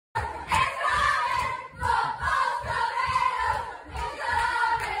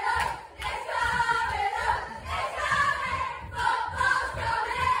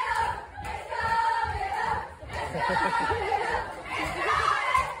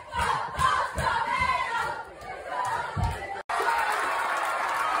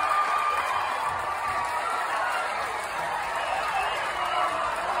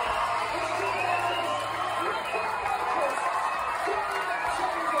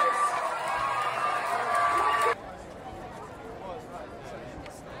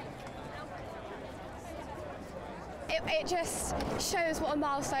it just shows what a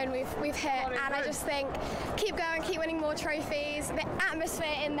milestone we've hit, and I just think keep going, keep winning more trophies. The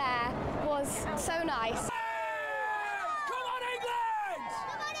atmosphere in there was so nice.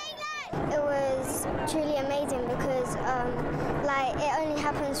 It was truly amazing because like it only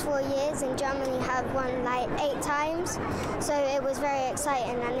happens 4 years and Germany have won like 8 times, so it was very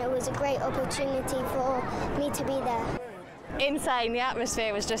exciting and it was a great opportunity for me to be there. Insane, the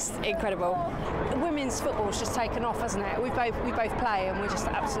atmosphere was just incredible. The women's football's just taken off, hasn't it? We both play and we're just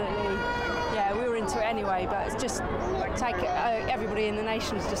absolutely, yeah, we were into it anyway, but it's just everybody in the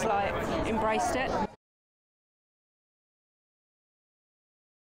nation's just like embraced it.